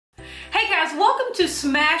guys, welcome to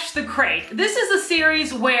Smash the Crate. This is a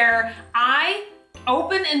series where I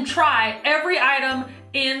open and try every item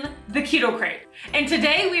in the Keto Crate. And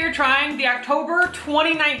today we are trying the October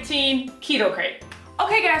 2019 Keto Crate.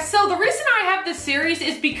 Okay guys, so the reason I have this series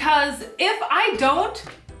is because if I don't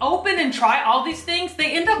open and try all these things,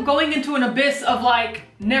 they end up going into an abyss of like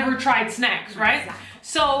never tried snacks, right? Exactly.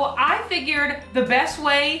 So I figured the best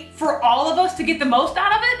way for all of us to get the most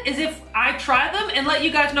out of it is if I try them and let you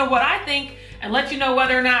guys know what I think and let you know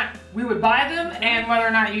whether or not we would buy them and whether or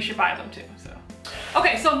not you should buy them too. So,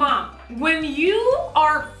 okay, so Mom, when you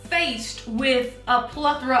are faced with a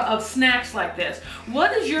plethora of snacks like this,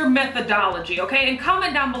 what is your methodology, okay? And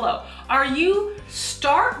comment down below. Are you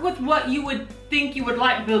start with what you would think you would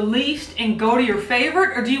like the least and go to your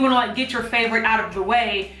favorite, or do you want to like get your favorite out of the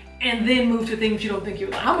way and then move to things you don't think you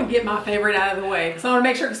would like? I'm gonna get my favorite out of the way. So I wanna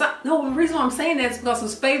make sure, no, the reason why I'm saying that is because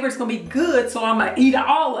his favorite's gonna be good, so I'm gonna eat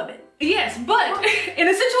all of it. Yes, but in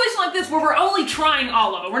a situation like this where we're only trying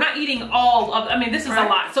all of it, we're not eating all of it, I mean, this is a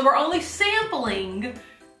lot. So we're only sampling.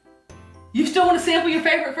 You still wanna sample your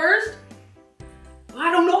favorite first? Well,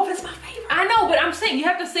 I don't know if it's my favorite. I know, but I'm saying you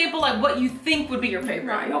have to sample like what you think would be your favorite.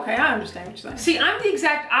 Right, okay, I understand what you're saying. See, I'm the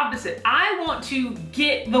exact opposite. I want to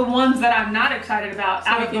get the ones that I'm not excited about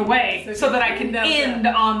out of the way so that I can end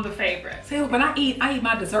on the favorite. See, when I eat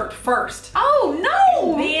my dessert first. Oh,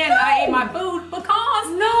 no! Then I eat my food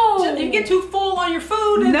because you get too full on your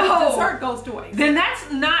food and the dessert goes to waste. Then that's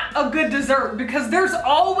not a good dessert because there's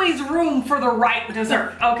always room for the right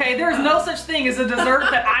dessert, okay? There's no such thing as a dessert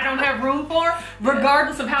that I don't have room for,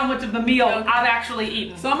 regardless of how much of the meal I've actually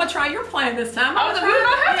eaten. So I'm gonna try your plan this time. You don't have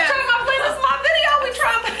to try my plan. This is my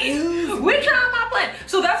video. We try my plan.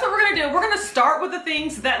 So that's what we're gonna do. We're gonna start with the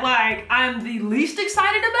things that like I'm the least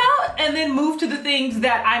excited about, and then move to the things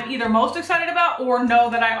that I'm either most excited about or know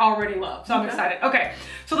that I already love. So I'm excited. Okay.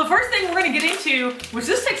 So the first thing we're gonna get into, which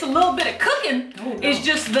this takes a little bit of cooking, is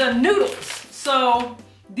just the noodles. So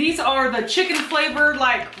these are the chicken flavored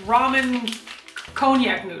like ramen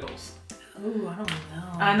cognac noodles. Ooh, I don't know.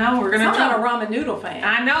 I know, we're gonna try. I'm not a ramen noodle fan.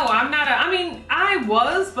 I know, I'm not I mean, I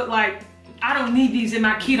was, but like, I don't need these in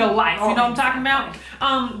my keto life. You know what I'm talking about?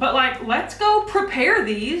 But like, let's go prepare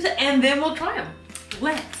these and then we'll try them.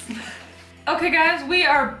 Let's. Okay guys, we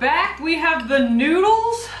are back. We have the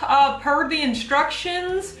noodles per the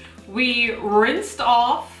instructions. We rinsed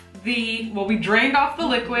off we drained off the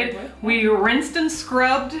liquid. We rinsed and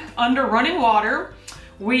scrubbed under running water.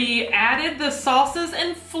 We added the sauces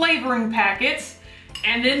and flavoring packets.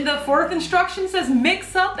 And then the fourth instruction says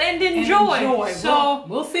mix up and enjoy. So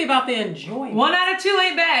we'll see about the enjoyment. 1 out of 2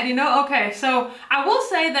 ain't bad, you know? Okay, so I will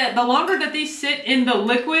say that the longer that these sit in the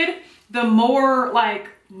liquid, the more like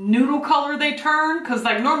noodle color they turn. Cause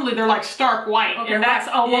like normally they're like stark white and that's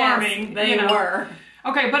alarming. Yes, they were.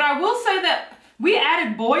 Okay, but I will say that we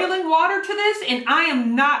added boiling water to this and I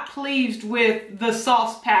am not pleased with the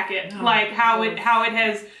sauce packet. Like how it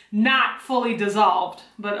has not fully dissolved,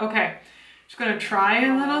 but okay. Just gonna try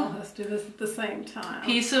a little. Let's do this at the same time.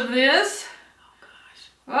 Piece of this. Oh gosh.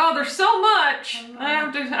 Oh, there's so much.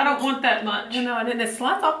 I don't want that much. You know, and then it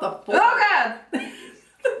slides off the floor. Oh God.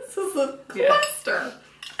 This is a cluster.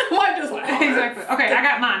 I might just exactly. Okay, I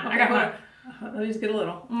got mine. I got mine. Let me just get a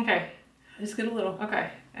little. Okay. Just get a little. Okay.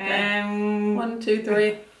 And 1, 2,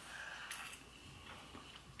 3.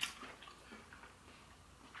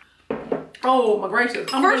 Oh my gracious.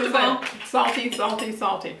 First of all, salty, salty,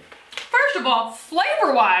 salty. First of all,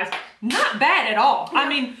 flavor-wise, not bad at all. Yeah. I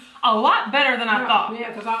mean, a lot better than I thought.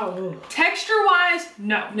 Yeah, because texture-wise,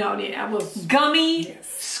 no. No, yeah, I was gummy,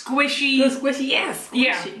 squishy. Good squishy, yes.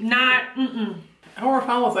 Squishy. Yeah, not, Or if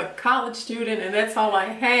I was a college student and that's all I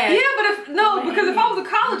had. Yeah, but because if I was a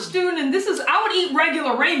college student and I would eat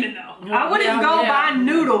regular ramen though. I wouldn't go buy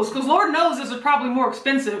noodles because Lord knows this is probably more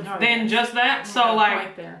expensive than just that. So like,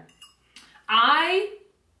 right there. I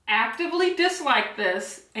actively dislike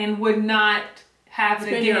this and would not have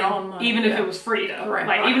it again, even if it was free though.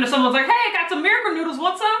 Right, even if someone's like, hey, I got some miracle noodles,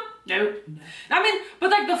 want some? Nope. I mean,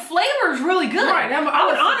 but like the flavor is really good. Right. I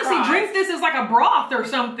would honestly drink this as like a broth or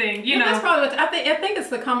something, you know. That's probably what, I think it's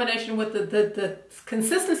the combination with the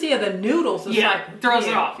consistency of the noodles. Is like, throws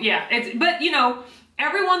it off. Yeah. But you know,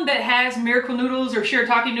 everyone that has miracle noodles or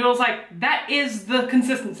shirataki noodles, like that is the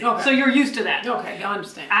consistency. Okay. So you're used to that. Okay, I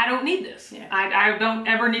understand. I don't need this. Yeah. I don't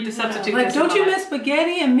ever need to substitute like, this. Don't you miss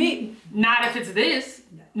spaghetti and meat? Not if it's this.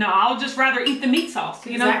 No, I'll just rather eat the meat sauce,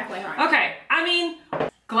 you know? Exactly, right. Okay, I mean,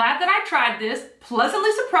 glad that I tried this.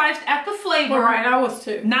 Pleasantly surprised at the flavor. Right, I was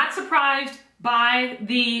too. Not surprised by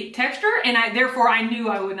the texture, and therefore I knew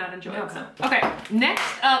I would not enjoy it. So. Okay,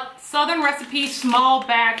 next up, Southern Recipe small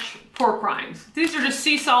batch pork rinds. These are just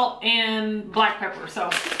sea salt and black pepper, so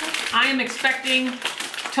I am expecting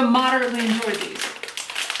to moderately enjoy these.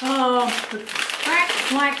 The cracked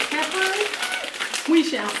black pepper, we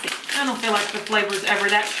shall see. I don't feel like the flavor's ever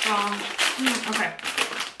that strong. Okay.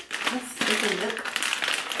 Let's take a look.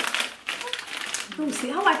 Oh,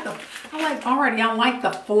 see, I like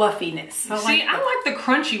the fluffiness. I like the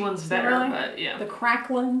crunchy ones better, really? But yeah. The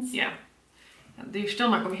cracklins. Yeah. You're still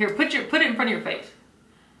not gonna hear. Put it in front of your face.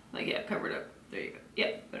 Like, yeah, cover it up. There you go.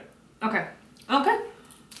 Yeah, there. Okay. Okay.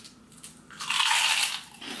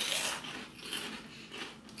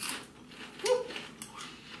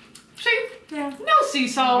 See? Yeah. No sea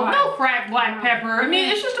salt, right. No cracked black pepper. I mean,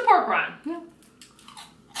 it's just a pork rind. Yeah.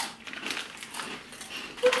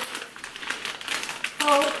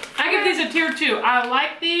 Oh, I give these a tier 2. I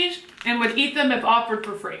like these and would eat them if offered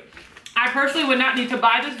for free. I personally would not need to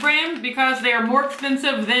buy this brand because they are more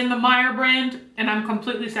expensive than the Meyer brand, and I'm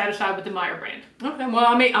completely satisfied with the Meyer brand. Okay, well,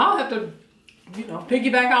 I mean, I'll have to,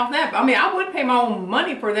 piggyback off that. I mean, I would pay my own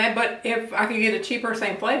money for that, but if I could get a cheaper,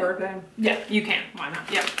 same flavor, then... Yeah, you can. Why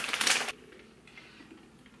not? Yeah.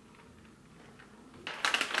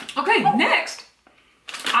 Okay, next,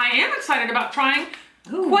 I am excited about trying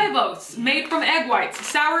Quevos, made from egg whites,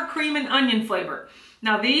 sour cream and onion flavor.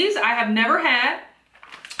 Now these I have never had,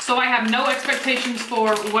 so I have no expectations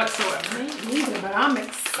for whatsoever. Me neither, but I'm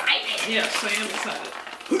excited. Yes, I am excited.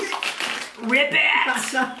 Rip it!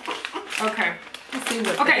 Okay. Let's see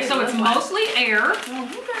what okay, so it's mostly air. Oh,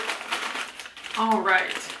 okay. All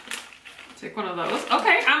right. Take one of those.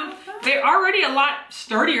 Okay, they're already a lot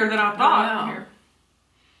sturdier than I thought. Here.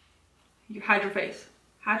 You hide your face.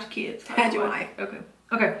 Hide your kids. Hide your wife. Okay.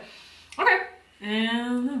 Okay. Okay.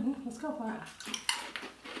 And let's go for it.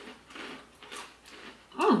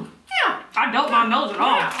 Yeah. I don't mind those at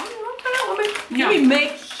all. Yeah. Let me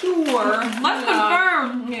make sure. Let's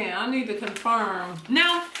confirm. Yeah, I need to confirm.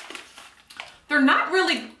 Now, they're not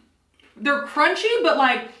really, they're crunchy, but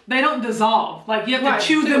like they don't dissolve. Like you have to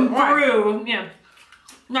chew them through. Right. Yeah.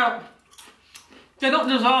 No. They don't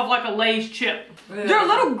dissolve like a Lay's chip. Yeah. They're a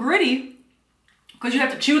little gritty because you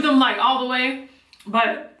have to chew them like all the way.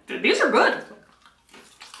 But these are good.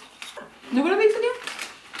 Now what are these again?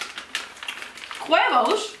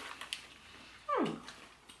 Quevos.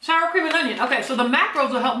 Sour cream and onion. Okay, so the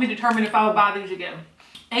macros will help me determine if I would buy these again.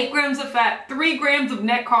 8 grams of fat, 3 grams of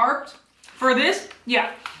net carbs. For this,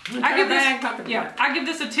 yeah. I give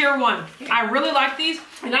this a tier 1. Yeah. I really like these.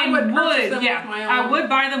 And I would I would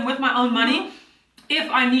buy them with my own money if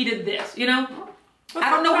I needed this, I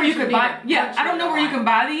don't know where you can buy I don't know where you can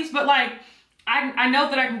buy these, but like I know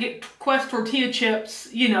that I can get Quest tortilla chips,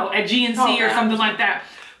 at GNC or something like that.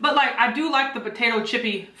 But like I do like the potato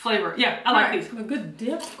chippy flavor. Yeah, I like these. A good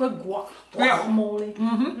dip, good guacamole.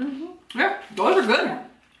 Yeah, those are good.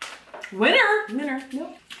 Winner.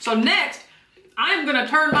 Yep. So next, I'm gonna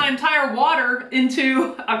turn my entire water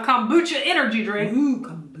into a kombucha energy drink. Ooh,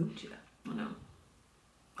 kombucha. I know.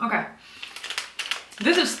 Okay.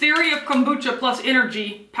 This is Theory of Kombucha plus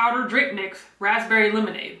Energy Powder Drink Mix Raspberry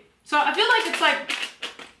Lemonade. So I feel like it's like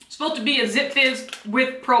supposed to be a Zip Fizz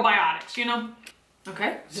with probiotics,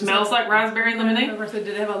 Okay. Smells like raspberry lemonade. Did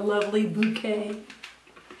it have a lovely bouquet?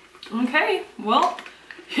 Okay. Well,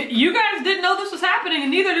 you guys didn't know this was happening,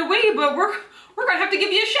 and neither did we. But we're gonna have to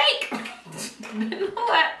give you a shake. Didn't know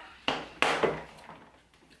that.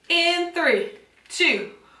 In 3,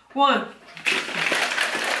 2, 1.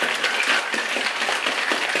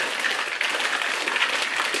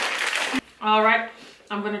 All right,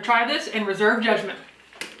 I'm gonna try this and reserve judgment.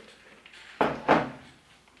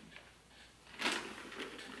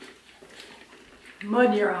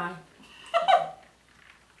 Mud in your eye.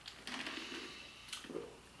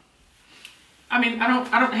 I mean, I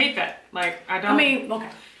don't hate that. Like, okay.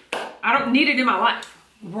 I don't need it in my life.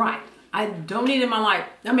 Right. I don't need it in my life.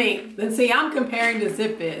 Then see, I'm comparing to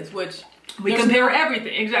Zip Fizz, which we compare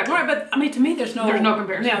everything, exactly. Right, but to me, there's no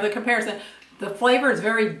comparison. Yeah, the comparison. The flavor is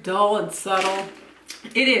very dull and subtle.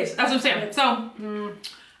 It is. That's what I'm saying. So,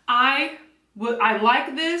 I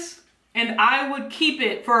like this. And I would keep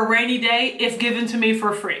it for a rainy day if given to me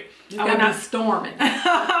for free. I would not storm it.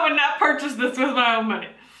 I would not purchase this with my own money.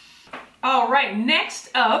 All right, next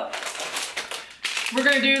up, we're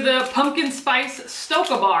gonna do the pumpkin spice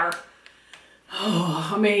Stoka bar.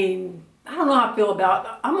 Oh, I don't know how I feel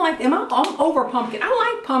about. I'm over pumpkin.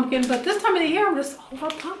 I like pumpkin, but this time of the year I'm just over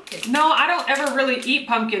pumpkin. No, I don't ever really eat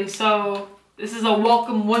pumpkin, so this is a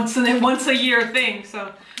welcome once a year thing.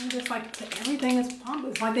 So I'm just like everything is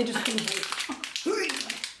pumpkin. It's like they just couldn't wait.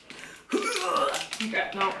 Okay,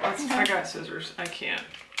 no, I got scissors. I can't.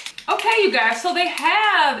 Okay, you guys, so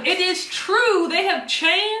it is true, they have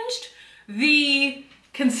changed the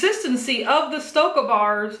consistency of the Stoka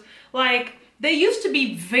bars. Like, they used to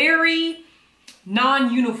be very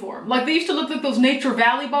non-uniform. Like, they used to look like those Nature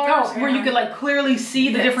Valley bars where you could like clearly see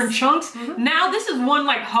the different chunks. Now this is one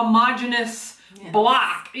like homogeneous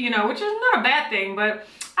block, you know, which is not a bad thing, but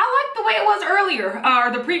I like the way it was earlier,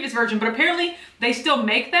 or the previous version, but apparently they still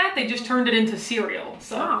make that. They just turned it into cereal.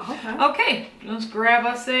 So, okay, let's grab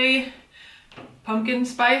us a pumpkin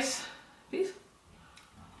spice piece.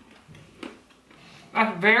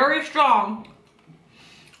 That's very strong.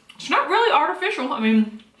 It's not really artificial. I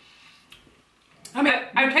mean,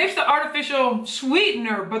 I taste the artificial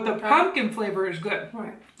sweetener, but the pumpkin flavor is good.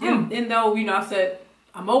 Right. And though, you know, I said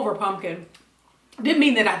I'm over pumpkin, didn't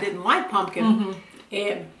mean that I didn't like pumpkin.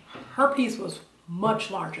 And her piece was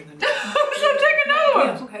much larger than mine. So take another one.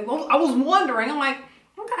 Yes, okay. Well, I was wondering. I'm like,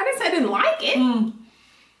 okay, I didn't say I didn't like it.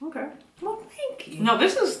 Okay. Well, thank you. No,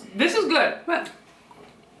 this is good. But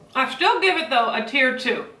I still give it though a tier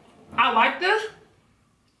 2. I like this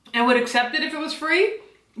and would accept it if it was free,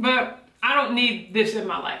 but I don't need this in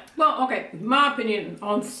my life. well, okay. My opinion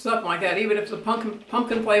on something like that, even if it's a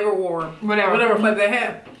pumpkin flavor or Whatever. flavor they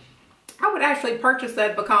have, I would actually purchase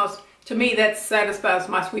that because to me that satisfies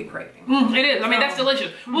my sweet craving. It is. I mean, that's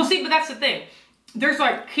delicious. Well, see, but that's the thing. There's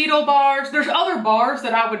like keto bars. There's other bars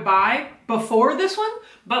that I would buy before this one,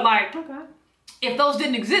 but like, if those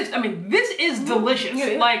didn't exist, I mean, this is delicious. Yeah,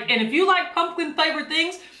 it is. Like, and if you like pumpkin flavored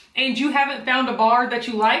things and you haven't found a bar that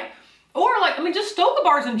you like, or like, I mean, just Stoka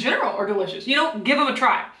bars in general are delicious. You know, give them a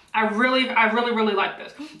try. I really like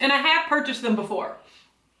this. And I have purchased them before.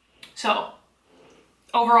 So,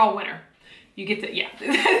 overall winner. You get to,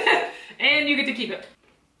 and you get to keep it.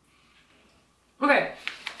 Okay.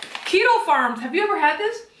 Keto Farms, have you ever had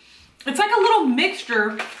this? It's like a little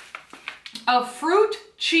mixture of fruit,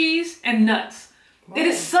 cheese, and nuts. Wow. It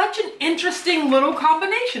is such an interesting little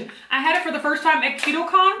combination. I had it for the first time at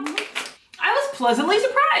KetoCon. I was pleasantly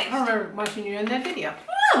surprised. I remember watching you in that video.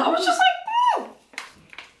 Yeah, I was just like,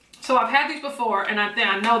 So I've had these before, and I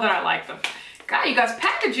know that I like them. God, you guys,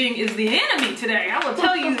 packaging is the enemy today. I will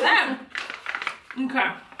tell you that.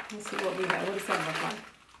 Okay. Let's see what we have. What does that look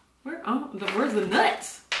like? Where's the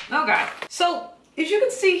nuts? Oh God. So as you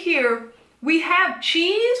can see here, we have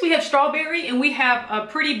cheese, we have strawberry, and we have a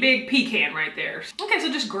pretty big pecan right there. Okay,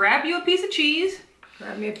 so just grab you a piece of cheese.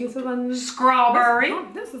 Grab me a piece of strawberry.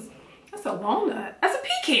 That's a walnut. That's a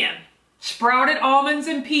pecan. Sprouted almonds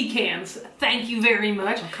and pecans. Thank you very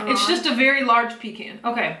much. It's just a very large pecan.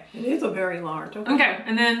 Okay. It is a very large. Okay,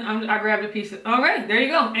 and then I grabbed a piece of, okay, there you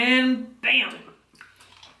go. And bam.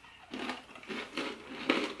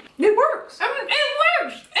 It works. I mean, it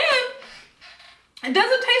works. And it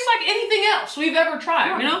doesn't taste like anything else we've ever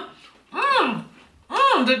tried, you know?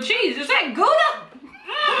 The cheese. Is that Gouda?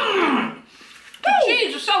 The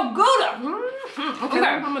cheese is so Gouda. Okay.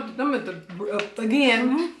 I'm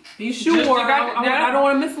again, be sure. I don't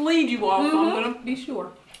want to mislead you all, so I'm going to be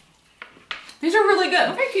sure. These are really good.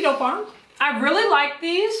 Okay, Keto Farm. I really like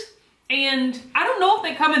these. And I don't know if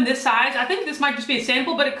they come in this size. I think this might just be a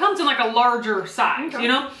sample, but it comes in like a larger size, you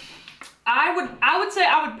know? I would say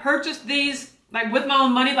I would purchase these like with my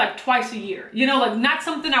own money like twice a year. You know, like not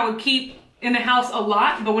something I would keep in the house a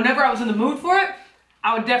lot, but whenever I was in the mood for it,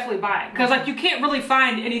 I would definitely buy it. Because like you can't really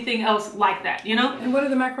find anything else like that, you know? And what are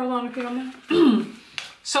the macros on that?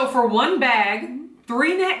 So for one bag,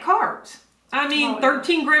 3 net carbs. I mean,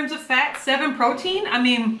 13 grams of fat, 7 protein. I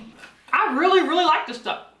mean, I really like this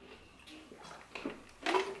stuff.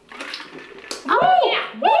 Oh yeah!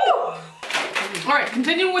 Woo! All right,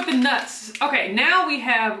 continuing with the nuts. Okay, now we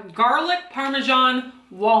have garlic, Parmesan,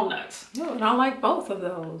 walnuts. Oh, and I like both of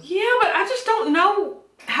those. Yeah, but I just don't know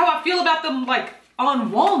how I feel about them like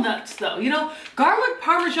on walnuts though. You know, garlic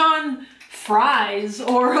Parmesan fries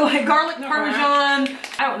or like garlic Parmesan,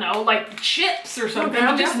 I don't know, like chips or something.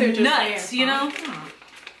 Okay, just nuts, you know?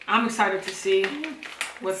 I'm excited to see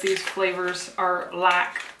what these flavors are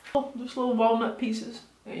like. Oh, just little walnut pieces.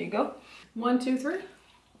 There you go. 1, 2, 3.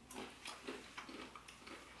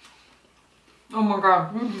 Oh my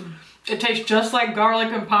God. It tastes just like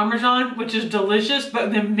garlic and Parmesan, which is delicious,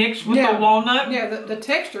 but then mixed with the walnut. Yeah, the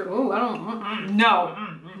texture. Oh, I don't. No.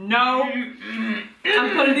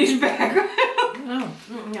 I'm putting these back. No.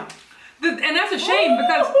 And that's a shame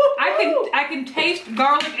because I can taste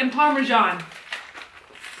garlic and Parmesan.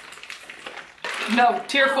 No,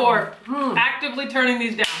 tier 4. Actively turning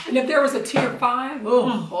these down. And if there was a tier 5, I mean,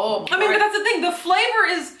 but that's the thing. The flavor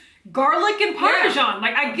is garlic and Parmesan. Yeah.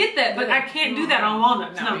 Like I get that, but I can't do that on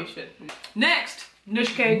walnuts. No, you should. Next,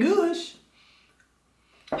 Nush cake. Nush.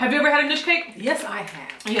 Have you ever had a Nush cake? Yes, I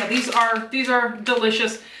have. Yeah, these are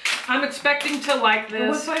delicious. I'm expecting to like this.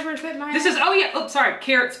 What flavor is that, Maya? This is, oh yeah, sorry,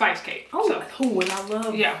 carrot spice cake. Oh, so. And I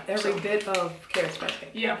love every bit of carrot spice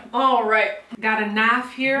cake. Yeah. All right. Got a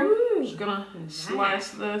knife here. Ooh, just gonna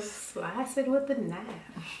slice this. Slice it with the knife.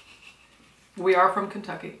 We are from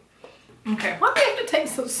Kentucky. Okay. Why do we have to take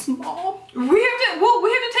so small? We have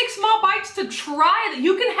to take small bites to try it.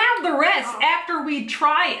 You can have the rest after we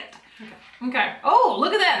try it. Okay. Oh,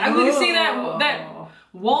 look at that. We can see that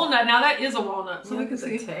walnut. Now that is a walnut. So we can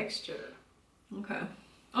see the texture. Okay.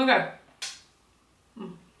 Okay.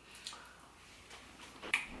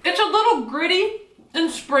 It's a little gritty and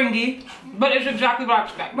springy, but it's exactly what I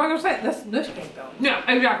expect. Like I said, that's Nush cake though. Yeah,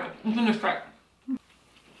 exactly. It's a Nush cake.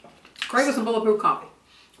 Great with some bulletproof coffee.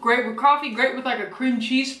 Great with coffee, great with like a cream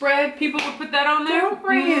cheese spread. People would put that on there.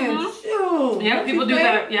 Yeah, people do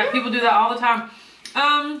that. Yeah, people do that all the time.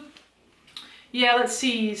 Yeah, let's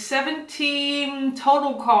see. 17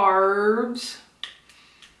 total carbs.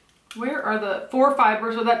 Where are the 4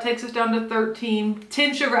 fibers? So that takes us down to 13.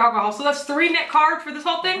 10 sugar alcohol. So that's 3 net carbs for this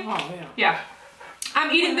whole thing. Oh yeah. Yeah.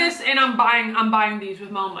 I'm eating this and I'm buying these with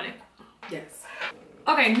my own money. Yes.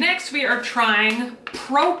 Okay, next we are trying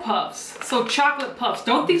Pro Puffs. So chocolate puffs.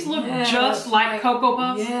 Don't these look just like Cocoa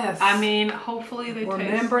Puffs? Yes. I mean, hopefully they taste.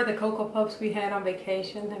 Remember the Cocoa Puffs we had on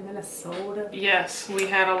vacation in Minnesota? Yes, we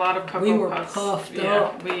had a lot of Cocoa Puffs. We were puffed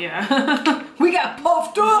up. We got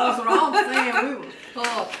puffed up. That's what I'm saying. We were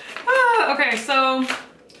puffed. Okay, so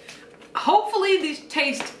hopefully these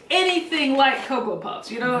taste anything like Cocoa Puffs.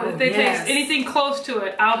 You know, if they taste anything close to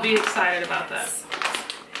it, I'll be excited about that.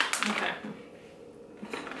 Okay.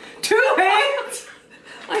 2 hands?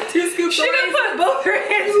 Like 2 scoops. She done put both her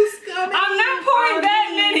hands. I'm not pouring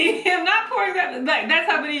that many. I'm not pouring that. Like, that's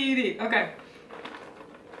how many you need. Okay.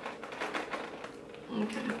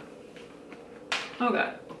 Okay. Oh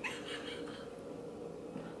God.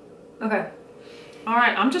 Okay. All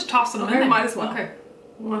right. I'm just tossing them in there. Might as well. Okay.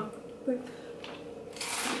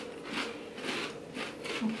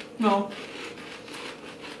 No.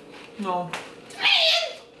 No.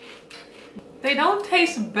 They don't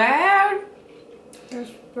taste bad. They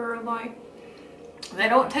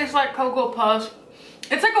don't taste like Cocoa Puffs.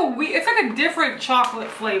 It's like a different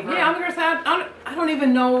chocolate flavor. Yeah, I'm gonna say I don't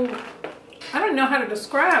even know. I don't know how to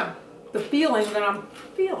describe the feeling that I'm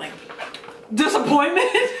feeling.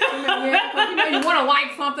 Disappointment. You want to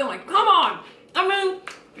like something like, come on. I mean,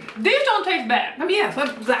 these don't taste bad. I mean, yes,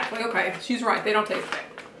 exactly. Okay, she's right. They don't taste bad.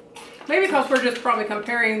 Maybe because we're just probably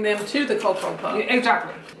comparing them to the Cocoa Puff. Yeah,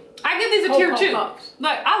 exactly. I give these a tier 2. Puffs.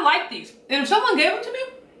 Like, I like these. And if someone gave them to me,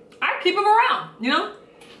 I'd keep them around, you know?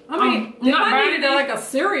 I mean, if I needed like a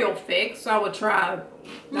cereal fix, I would try,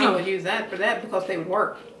 I would use that for that because they would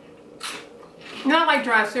work. Not like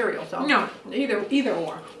dry cereal, so. No. Either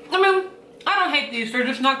or. I mean, I don't hate these. They're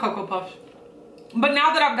just not Cocoa Puffs. But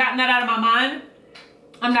now that I've gotten that out of my mind,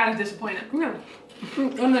 I'm not as disappointed. Yeah.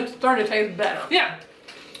 And it's starting to taste better. Yeah.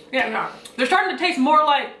 Yeah. They're starting to taste more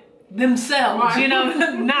like themselves, you know,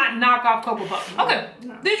 not knockoff Cocoa Puffs. Okay,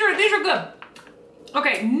 these are good.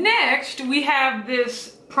 Okay, next we have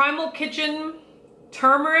this Primal Kitchen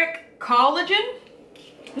Turmeric Collagen.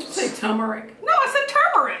 Did you say turmeric? No, I said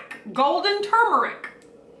turmeric. Golden turmeric.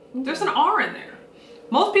 There's an R in there.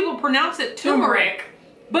 Most people pronounce it turmeric,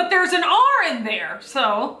 but there's an R in there,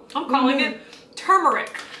 so I'm calling it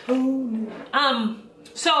turmeric.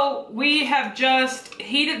 So we have just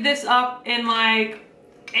heated this up in like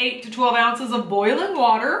 8 to 12 ounces of boiling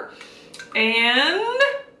water, and I'm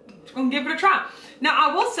gonna give it a try. Now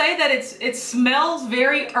I will say that it smells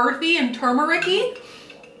very earthy and turmeric-y.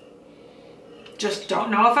 Just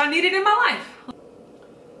don't know if I need it in my life.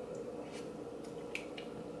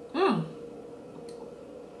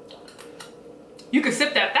 You could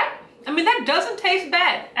sip that. I mean, that doesn't taste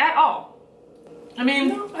bad at all. I mean,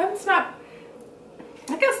 no, it's not.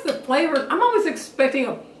 I guess the flavor, I'm always expecting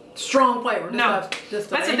a strong flavor. No, that's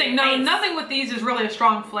the thing. No, nothing with these is really a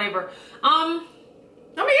strong flavor. I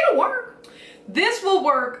mean, it'll work. This will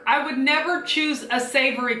work. I would never choose a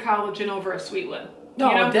savory collagen over a sweet one. No,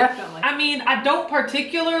 you know? Definitely. I mean, I don't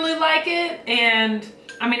particularly like it, and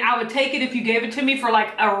I mean, I would take it if you gave it to me for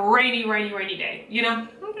like a rainy day, you know?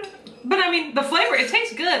 Okay. But I mean, the flavor, it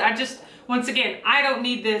tastes good. I just, once again, I don't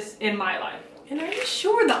need this in my life. And are you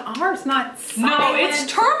sure the R's not silent? No, it's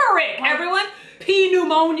turmeric, everyone. P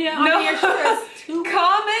pneumonia. No. I'm sure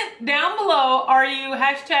Comment down below, are you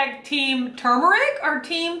hashtag team turmeric or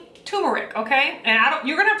team turmeric, okay? And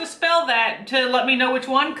you're gonna have to spell that to let me know which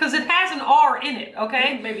one, because it has an R in it,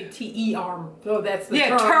 okay? Maybe T-E-R. Oh, that's the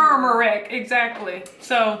turmeric, exactly.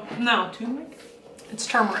 So, no. Turmeric? It's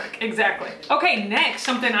turmeric, exactly. Okay, next,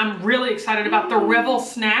 something I'm really excited about, the Revol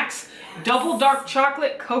Snax Double Dark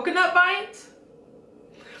Chocolate Coconut Bites.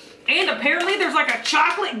 And apparently there's like a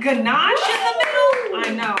chocolate ganache in the middle. I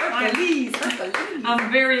know.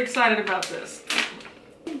 I'm very excited about this.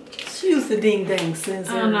 Use the ding dang scissors.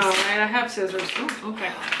 Oh no, right? I have scissors. Oh,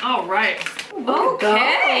 okay. All right.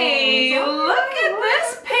 Okay. Look at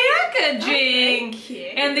this packaging.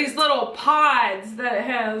 And these little pods that it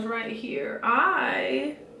has right here.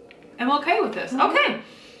 I am okay with this. Okay.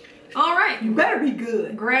 All right. You better be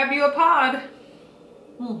good. Grab you a pod.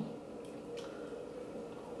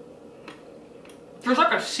 There's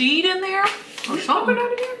like a seed in there or something.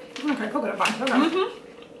 Coconut in here? Okay, coconut bites. Okay.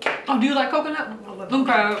 Oh, do you like coconut?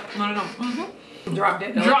 Okay. No. Drop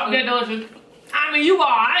dead delicious. Drop dead delicious. I mean, you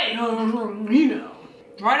alright. You know.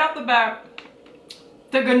 Right off the bat,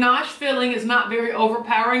 the ganache filling is not very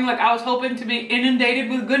overpowering. Like I was hoping to be inundated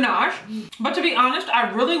with ganache. But to be honest, I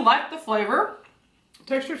really like the flavor.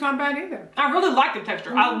 Texture's not bad either. I really like the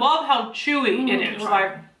texture. I love how chewy it is.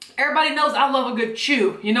 Like everybody knows I love a good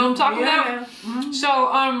chew. You know what I'm talking about?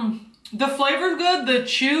 So the flavor's good. The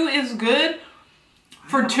chew is good.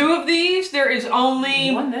 For 2 of these, there is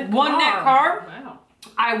only one net carb. Wow.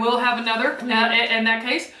 I will have another in that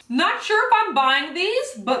case. Not sure if I'm buying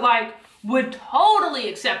these, but like would totally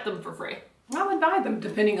accept them for free. I would buy them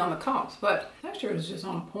depending on the cost, but texture is just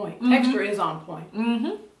on point. Texture is on point.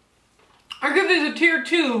 I give these a tier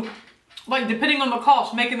 2, like depending on the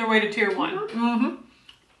cost, making their way to tier 1.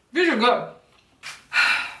 These are good.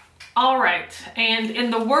 All right, and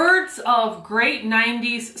in the words of great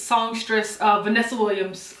 90s songstress Vanessa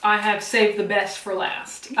Williams, I have saved the best for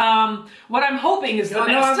last. What I'm hoping is the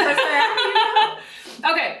best.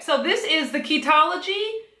 Okay, so this is the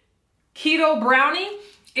Ketologie Keto Brownie.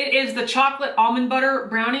 It is the chocolate almond butter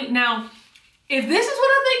brownie. Now, if this is what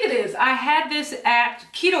I think it is, I had this at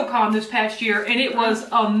KetoCon this past year and it was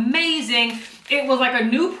amazing. It was like a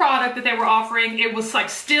new product that they were offering. It was like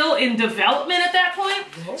still in development at that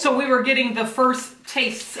point. So we were getting the first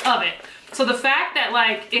tastes of it. So the fact that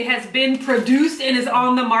like it has been produced and is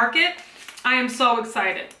on the market, I am so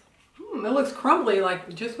excited. It looks crumbly,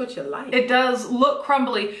 like just what you like. It does look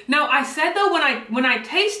crumbly. Now I said though when I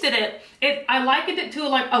tasted it, I likened it to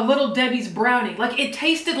like a Little Debbie's brownie. Like it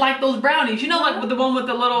tasted like those brownies. You know, like with the one with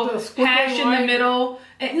the little hash in the middle.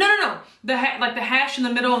 No. The hash in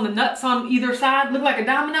the middle and the nuts on either side look like a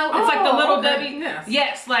domino. It's like the Little Debbie.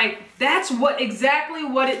 Yes, like that's exactly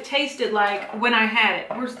what it tasted like when I had it.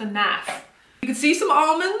 Where's the knife? You can see some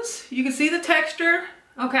almonds. You can see the texture.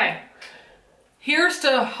 Okay. Here's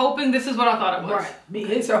to hoping this is what I thought it was.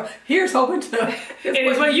 Right. So here's hoping to. It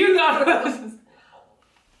is what you thought it was.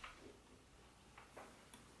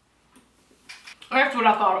 That's what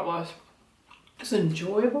I thought it was. It's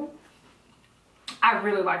enjoyable. I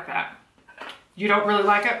really like that. You don't really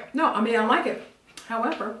like it? No, I mean, I like it.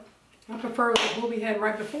 However, I prefer what we had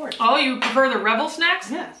right before it. Oh, you prefer the Revol Snax?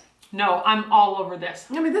 Yes. No, I'm all over this.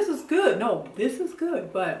 I mean, this is good. No, this is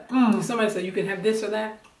good. But if somebody said you can have this or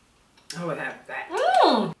that, I would have that.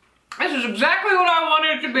 This is exactly what I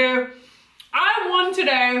wanted it to be. I won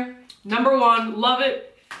today. Number 1, love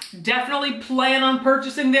it. Definitely plan on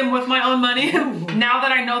purchasing them with my own money now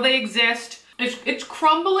that I know they exist. It's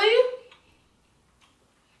crumbly.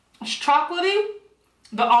 It's chocolatey.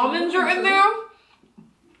 The almonds are in there.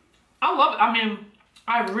 I love it. I mean,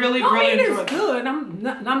 I really enjoy it. It's good. I'm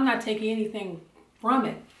not taking anything from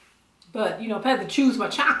it. But, you know, if I had to choose my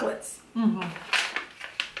chocolates,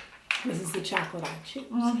 this is the chocolate I choose.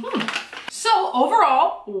 So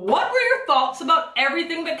overall, what were your thoughts about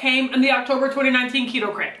everything that came in the October 2019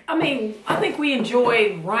 Keto Crate? I mean, I think we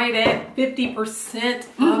enjoyed right at 50%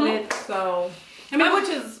 of it. So, I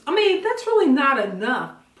mean, that's really not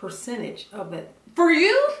enough percentage of it. For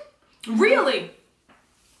you? Really?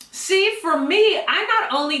 See, for me, I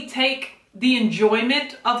not only take the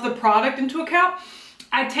enjoyment of the product into account,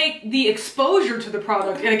 I take the exposure to the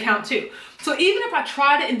product in account too. So even if I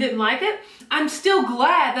tried it and didn't like it, I'm still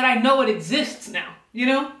glad that I know it exists now, you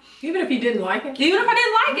know? Even if you didn't like it? Even if I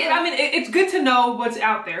didn't like it, I mean, it's good to know what's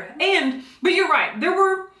out there. But you're right, there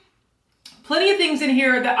were plenty of things in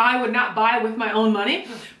here that I would not buy with my own money,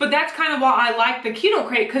 but that's kind of why I like the Keto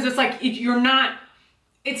Crate, because it's like you're not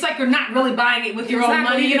really buying it with your own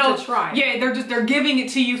money, you know? To try. Yeah, they're giving it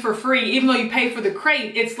to you for free, even though you pay for the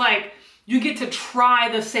crate. It's like you get to try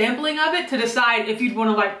the sampling of it to decide if you'd want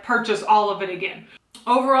to like purchase all of it again.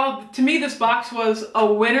 Overall, to me, this box was a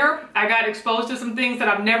winner. I got exposed to some things that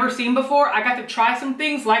I've never seen before. I got to try some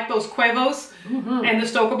things like those Quevos and the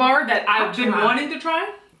Stoka bar that I've been wanting to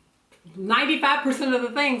try. 95% of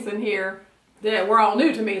the things in here that were all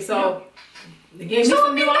new to me, so They gave me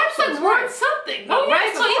some new that's options, like worth something, though, Oh, yes, right?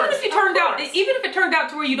 of So even course, if it of turned out, course. even if it turned out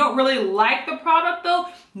to where you don't really like the product, though,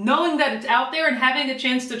 knowing that it's out there and having a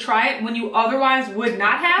chance to try it when you otherwise would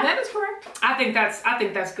not have, That is correct. I think that's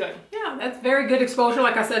good. Yeah, that's very good exposure.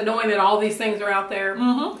 Like I said, knowing that all these things are out there,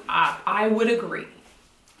 I would agree.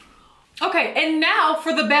 Okay, and now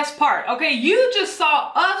for the best part. Okay, you just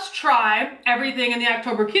saw us try everything in the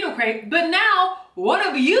October Keto Crate, but now one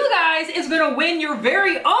of you guys is gonna win your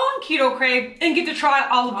very own Keto Crate and get to try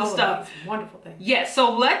all of the stuff. These wonderful things. Yes,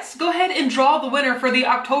 so let's go ahead and draw the winner for the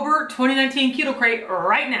October 2019 Keto Crate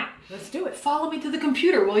right now. Let's do it. Follow me to the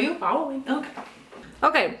computer, will you? Follow me. Okay.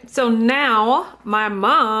 Okay, so now my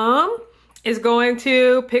mom is going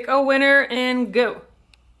to pick a winner and go.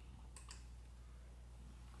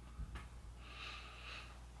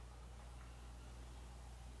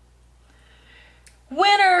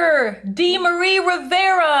 Winner, dMarie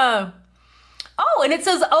Rivera. Oh, and it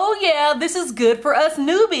says, oh yeah, this is good for us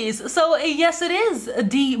newbies. So yes, it is,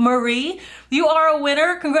 dMarie. You are a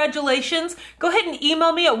winner. Congratulations. Go ahead and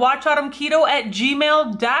email me at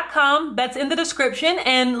watchautumnketo@gmail.com. That's in the description,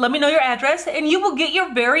 and let me know your address, and you will get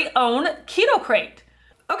your very own Keto Crate.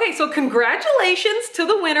 Okay, so congratulations to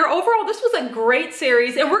the winner. Overall, this was a great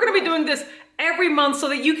series, and we're gonna be doing this every month so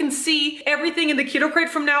that you can see everything in the Keto Crate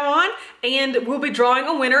from now on, and we'll be drawing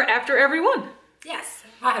a winner after every one. Yes,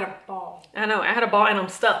 I had a ball. I know, I had a ball and I'm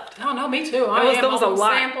stuffed. Oh no, me too. That was a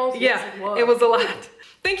lot. Samples. Yeah, Yes, it was a lot.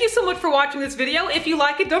 Thank you so much for watching this video. If you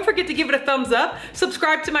like it, don't forget to give it a thumbs up.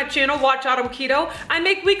 Subscribe to my channel, Watch Autumn Keto. I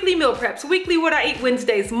make weekly meal preps, weekly What I Eat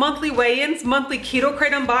Wednesdays, monthly weigh-ins, monthly Keto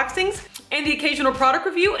Crate unboxings, and the occasional product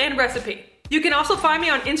review and recipe. You can also find me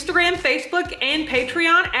on Instagram, Facebook, and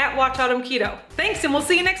Patreon at Watch Autumn Keto. Thanks, and we'll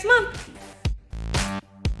see you next month.